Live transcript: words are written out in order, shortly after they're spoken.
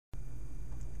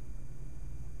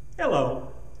Hello.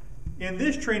 In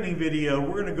this training video,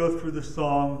 we're going to go through the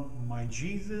song, My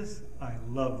Jesus, I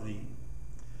Love Thee.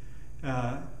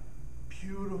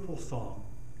 Beautiful song.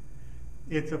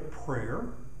 It's a prayer.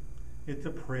 It's a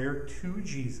prayer to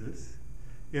Jesus.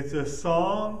 It's a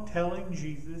song telling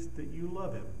Jesus that you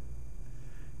love him.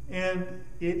 And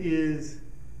it is,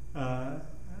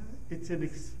 it's an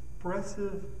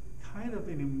expressive, kind of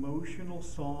an emotional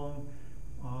song,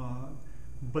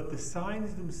 but the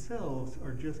signs themselves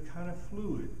are just kind of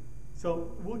fluid.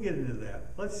 So we'll get into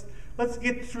that. Let's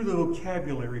get through the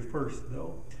vocabulary first,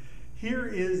 though. Here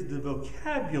is the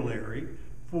vocabulary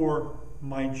for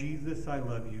My Jesus, I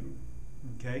Love You.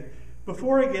 Okay?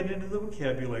 Before I get into the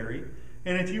vocabulary,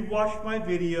 and if you watched my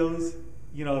videos,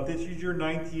 you know, if this is your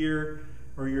 9th year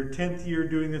or your 10th year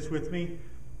doing this with me,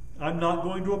 I'm not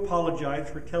going to apologize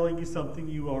for telling you something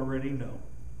you already know.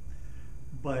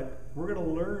 But we're going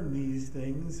to learn these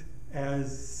things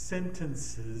as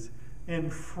sentences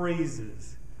and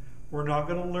phrases. We're not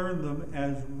going to learn them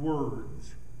as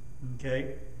words.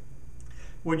 Okay?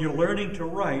 When you're learning to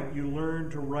write, you learn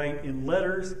to write in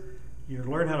letters. You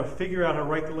learn how to figure out how to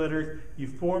write the letters. You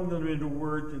form them into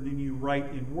words, and then you write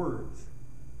in words.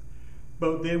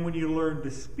 But then when you learn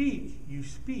to speak, you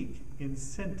speak in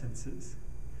sentences.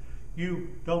 You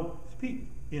don't speak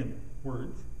in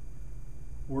words.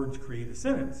 Words create a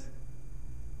sentence.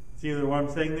 See what I'm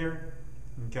saying there?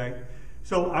 Okay.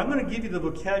 So I'm going to give you the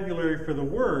vocabulary for the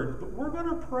words, but we're going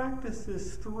to practice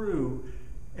this through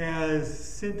as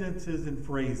sentences and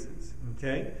phrases.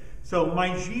 Okay. So,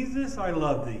 my Jesus, I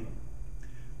love thee.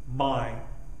 My.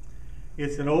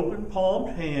 It's an open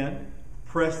palmed hand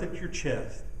pressed at your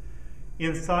chest.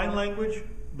 In sign language,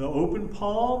 the open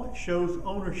palm shows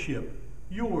ownership.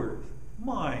 Yours,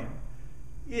 mine,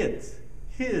 it's,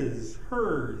 his,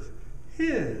 hers,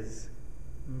 his.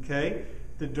 Okay?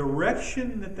 The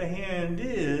direction that the hand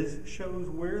is shows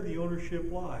where the ownership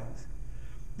lies.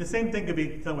 The same thing could be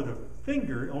done with a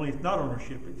finger, only it's not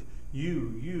ownership. It's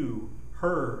you,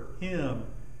 her, him,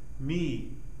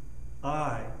 me,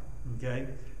 I. Okay?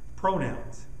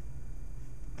 Pronouns.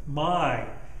 My,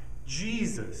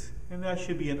 Jesus, and that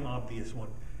should be an obvious one.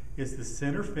 It's the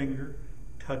center finger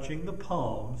touching the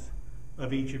palms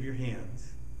of each of your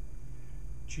hands.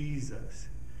 Jesus.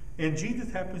 And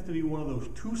Jesus happens to be one of those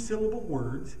 2-syllable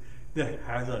words that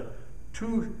has a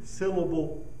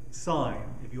 2-syllable sign,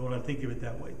 if you want to think of it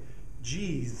that way.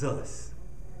 Jesus.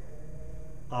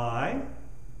 I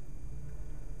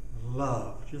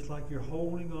love, just like you're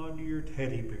holding on to your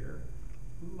teddy bear.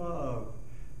 Love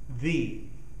thee.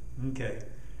 Okay.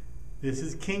 This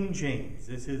is King James.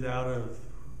 This is out of,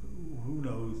 who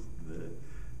knows,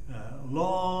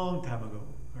 long time ago.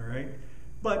 All right?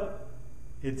 But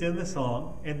it's in the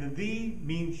song, and the thee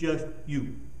means just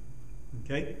you.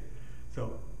 Okay?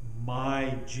 So,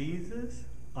 my Jesus,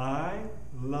 I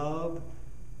love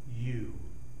you.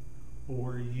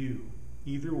 Or you.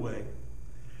 Either way.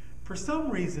 For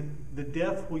some reason, the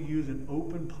deaf will use an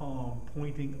open palm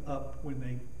pointing up when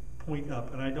they point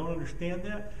up. And I don't understand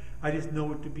that. I just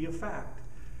know it to be a fact.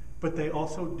 But they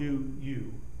also do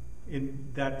you.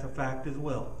 And that's a fact as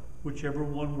well. Whichever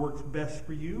one works best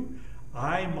for you.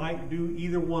 I might do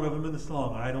either one of them in the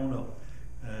song. I don't know.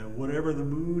 Whatever the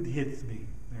mood hits me.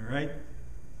 All right?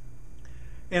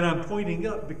 And I'm pointing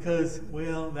up because,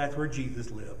 well, that's where Jesus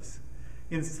lives.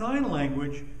 In sign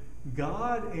language,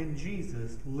 God and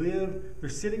Jesus live, they're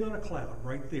sitting on a cloud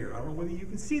right there. I don't know whether you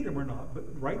can see them or not, but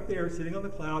right there, sitting on the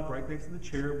cloud, right next to the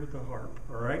chair with the harp.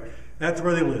 All right? That's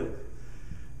where they live.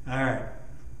 All right.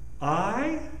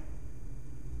 I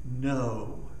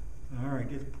know. All right,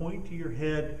 just point to your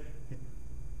head.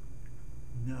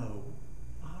 No.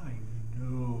 I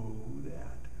know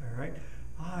that. All right?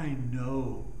 I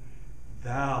know.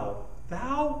 Thou.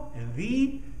 Thou and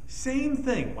thee, same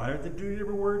thing. Why are they two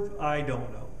different words? I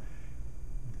don't know.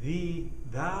 Thee,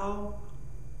 thou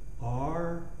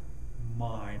are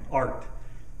mine. Art.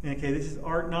 Okay, this is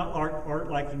art, not art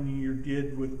like you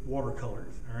did with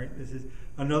watercolors. All right, this is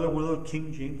another one of those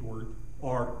King James words.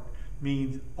 Art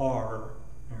means are.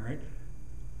 All right.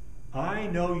 I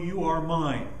know you are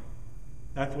mine.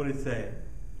 That's what it's saying.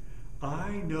 I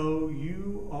know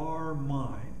you are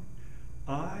mine.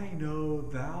 I know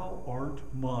thou art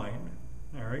mine.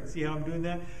 All right, see how I'm doing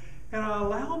that? And I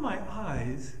allow my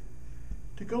eyes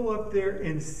to go up there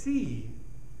and see,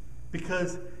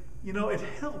 because, you know, it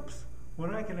helps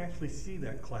when I can actually see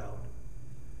that cloud.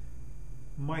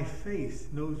 My face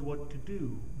knows what to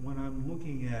do when I'm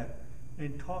looking at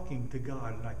and talking to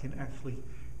God, and I can actually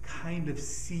kind of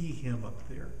see him up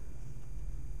there.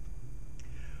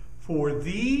 For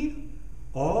thee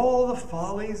all the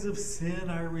follies of sin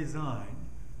I resign.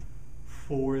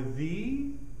 For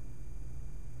thee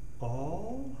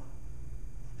all.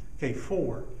 Okay,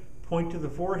 4. Point to the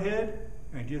forehead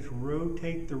and just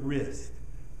rotate the wrist.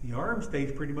 The arm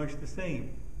stays pretty much the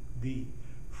same. Thee.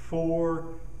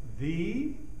 For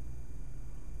thee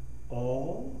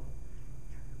all.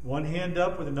 One hand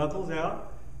up with the knuckles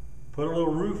out. Put a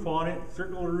little roof on it.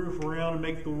 Circle the roof around and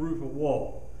make the roof a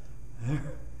wall.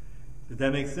 Does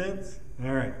that make sense?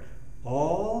 All right.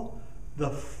 All the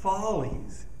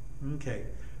follies. Okay.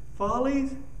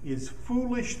 Follies is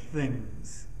foolish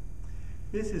things.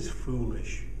 This is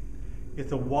foolish.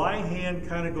 It's a Y hand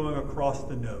kind of going across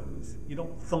the nose. You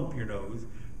don't thump your nose,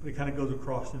 but it kind of goes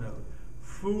across the nose.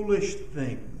 Foolish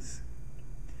things.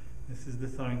 This is the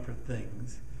sign for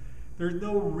things. There's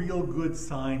no real good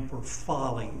sign for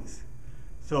follies.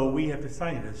 So we have to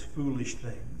sign it as foolish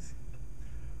things.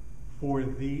 For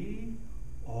thee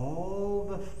all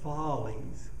the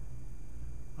follies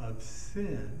of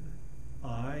sin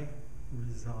I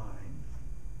resign.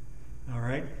 All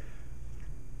right?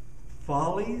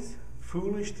 Follies,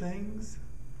 foolish things,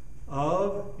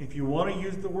 of, if you want to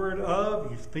use the word of,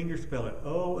 you finger spell it,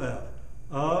 O-F,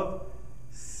 of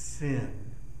sin.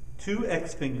 2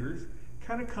 X fingers,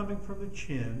 kind of coming from the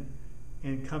chin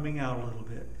and coming out a little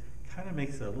bit. Kind of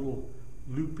makes a little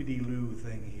loopity-loo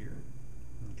thing here.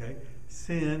 Okay?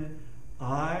 Sin,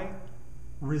 I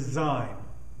resign.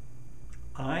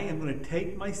 I am going to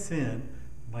take my sin,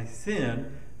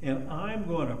 and I'm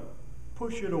going to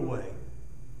push it away.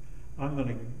 I'm going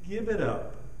to give it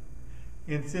up.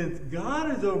 And since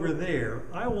God is over there,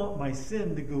 I want my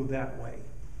sin to go that way.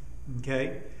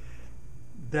 Okay?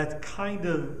 That's kind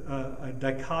of a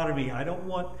dichotomy. I don't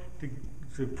want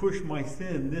to push my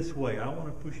sin this way. I want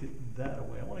to push it that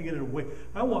way. I want to get it away.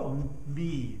 I want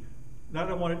me. I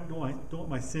don't want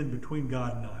my sin between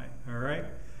God and I. All right?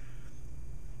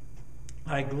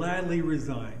 I gladly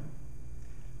resign.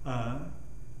 I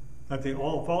say,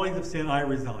 all follies of sin I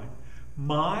resign.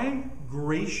 My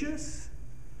grace,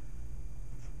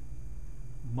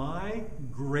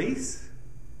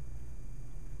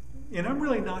 and I'm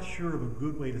really not sure of a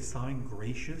good way to sign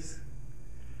gracious.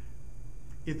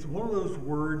 It's one of those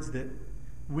words that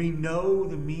we know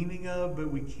the meaning of, but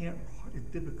we can't, it's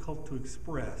difficult to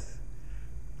express.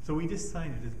 So we just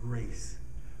sign it as grace.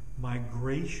 My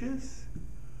gracious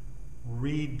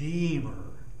Redeemer.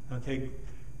 Okay,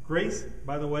 grace,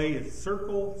 by the way, is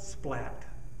circle splat.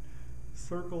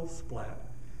 Circle splat.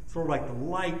 Sort of like the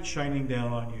light shining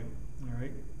down on you. All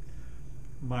right.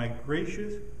 My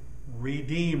gracious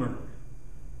Redeemer.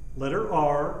 Letter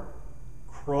R,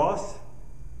 cross,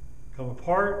 come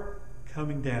apart,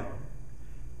 coming down.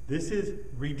 This is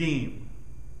redeem.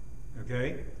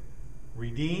 Okay?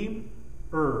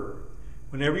 Redeem-er.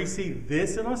 Whenever you see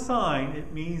this in a sign,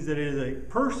 it means that it is a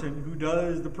person who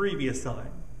does the previous sign.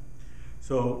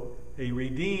 So, a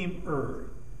redeemer.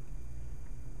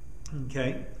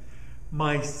 Okay?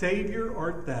 My Savior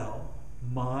art thou.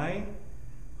 My,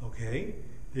 okay,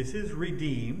 this is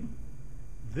redeem.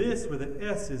 This with an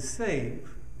S is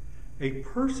save. A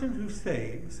person who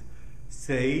saves.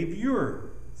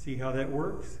 Savior. See how that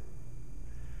works?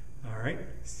 All right.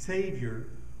 Savior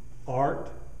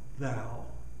art thou.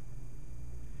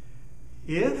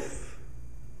 If,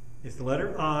 it's the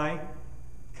letter I,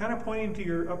 kind of pointing to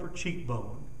your upper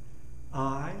cheekbone.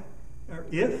 I, or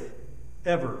if,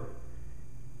 ever.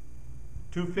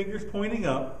 2 fingers pointing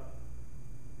up.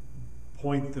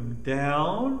 Point them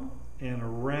down and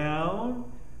around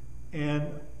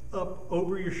and up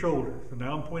over your shoulder. So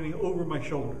now I'm pointing over my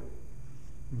shoulder.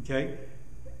 Okay?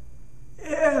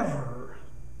 Ever.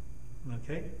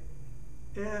 Okay?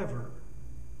 Ever.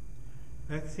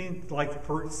 That seems like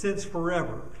since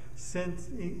forever. Since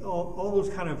all those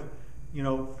kind of,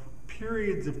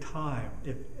 periods of time.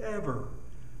 If ever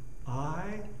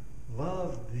I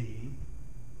love thee,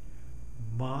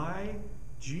 my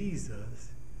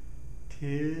Jesus,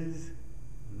 'tis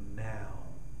now.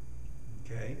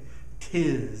 Okay?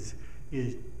 'Tis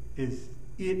is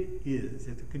it is.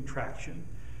 It's a contraction.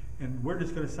 And we're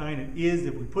just going to sign it is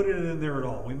if we put it in there at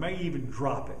all. We may even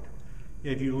drop it.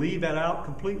 If you leave that out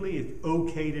completely, it's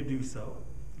okay to do so.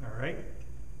 All right?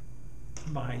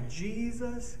 My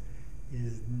Jesus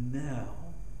is now.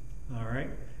 All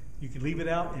right? You can leave it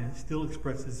out and it still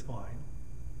expresses fine.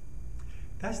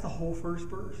 That's the whole first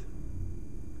verse.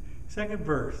 Second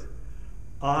verse.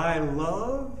 I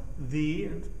love thee.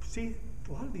 And see,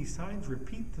 a lot of these signs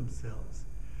repeat themselves.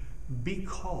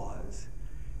 Because.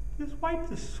 Just wipe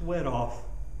the sweat off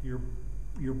your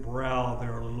brow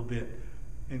there a little bit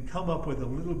and come up with a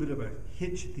little bit of a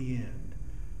hitch at the end.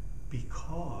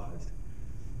 Because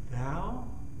thou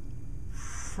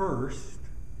first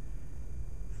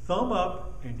thumb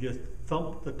up and just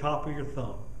thump the top of your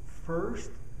thumb.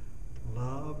 First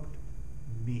loved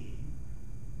me.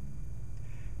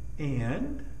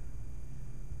 And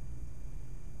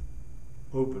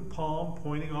open palm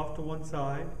pointing off to one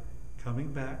side,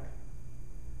 coming back.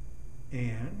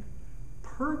 And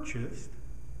purchased.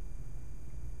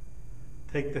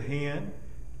 Take the hand.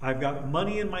 I've got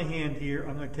money in my hand here.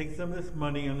 I'm going to take some of this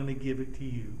money. I'm going to give it to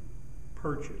you.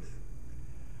 Purchase.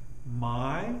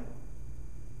 My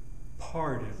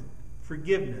pardon.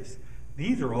 Forgiveness.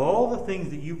 These are all the things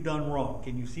that you've done wrong.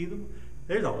 Can you see them?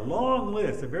 There's a long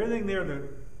list of everything there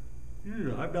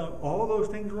that I've done all those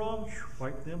things wrong.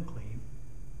 Wipe them clean.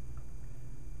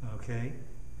 Okay?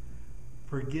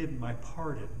 Forgive my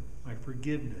pardon, my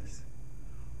forgiveness.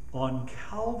 On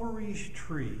Calvary's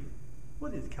tree.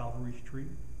 What is Calvary's tree?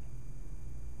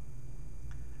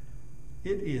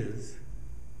 It is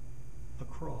a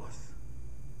cross.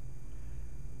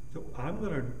 So I'm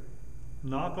going to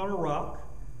knock on a rock.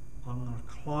 I'm going to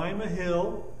climb a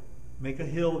hill, make a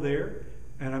hill there,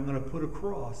 and I'm going to put a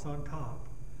cross on top.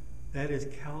 That is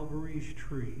Calvary's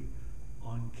tree.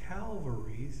 On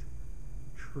Calvary's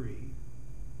tree.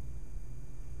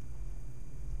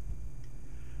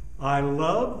 I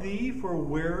love thee for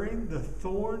wearing the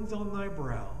thorns on thy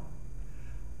brow.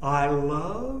 I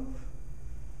love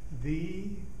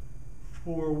thee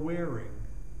for wearing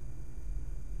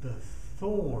the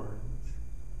thorns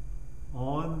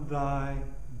on thy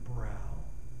brow.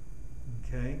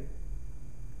 Okay?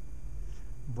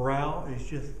 Brow is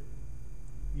just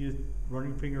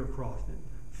running finger across it.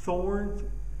 Thorns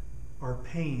are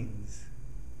pains.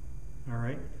 All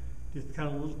right? Just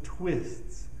kind of little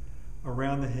twists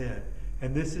around the head.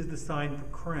 And this is the sign for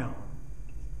crown.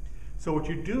 So what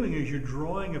you're doing is you're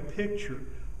drawing a picture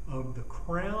of the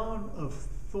crown of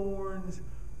thorns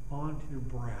onto your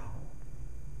brow.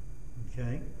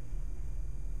 Okay?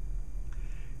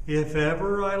 If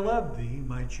ever I love thee,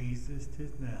 my Jesus,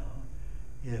 'tis now.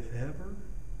 If ever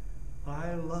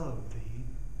I love thee,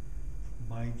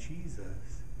 my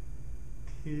Jesus,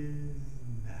 'tis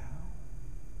now.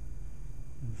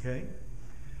 Okay?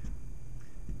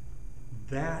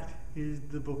 That is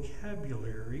the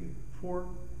vocabulary for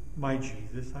my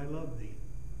Jesus, I love thee.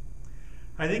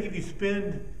 I think if you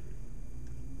spend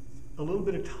a little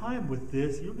bit of time with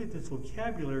this, you'll get this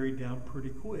vocabulary down pretty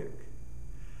quick.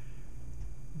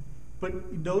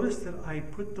 But notice that I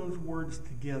put those words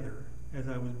together as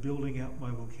I was building out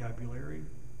my vocabulary.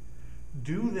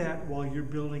 Do that while you're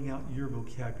building out your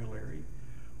vocabulary.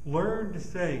 Learn to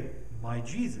say, my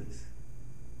Jesus.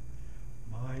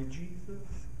 My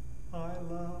Jesus, I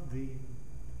love thee.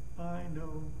 I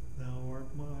know thou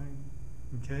art mine.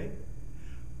 Okay?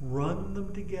 Run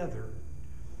them together.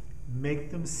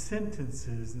 Make them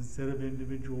sentences instead of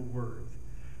individual words.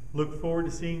 Look forward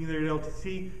to seeing you there at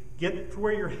LTC. Get to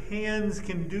where your hands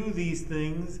can do these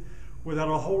things without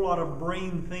a whole lot of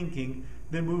brain thinking.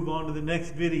 Then move on to the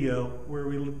next video where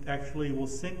we actually will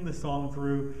sing the song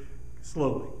through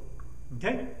slowly.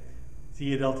 Okay? See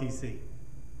you at LTC.